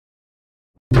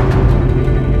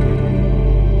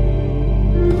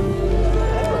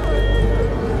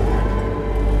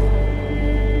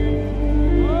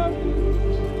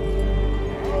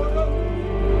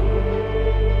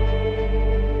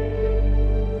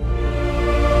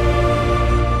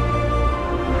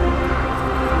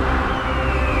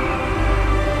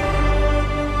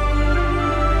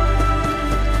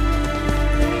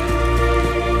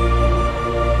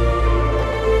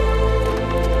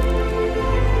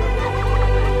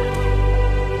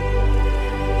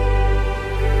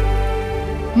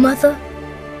Mother,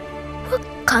 what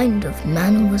kind of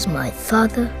man was my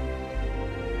father?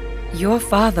 Your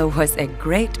father was a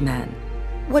great man.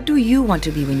 What do you want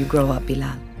to be when you grow up,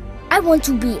 Bilal? I want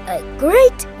to be a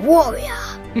great warrior.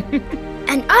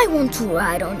 And I want to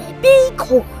ride on a big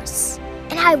horse.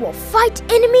 And I will fight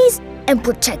enemies and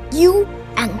protect you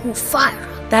and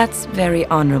Gufira. That's very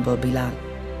honorable, Bilal.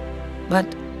 But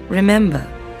remember,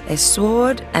 a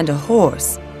sword and a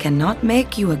horse cannot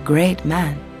make you a great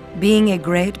man. Being a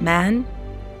great man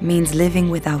means living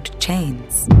without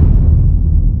chains.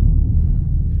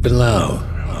 Bilal,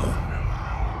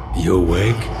 you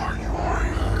awake?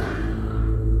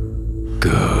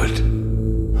 Good.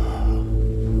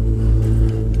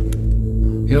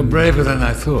 You're braver than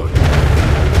I thought.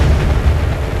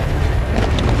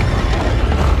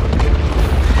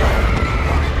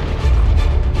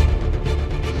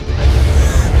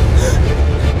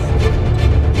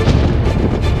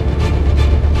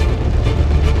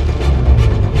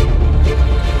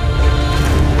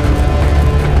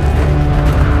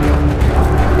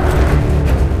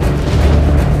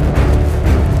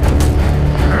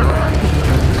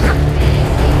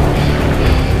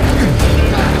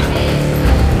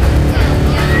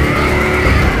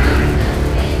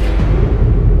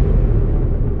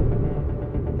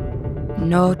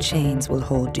 No chains will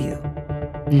hold you.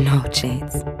 No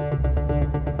chains.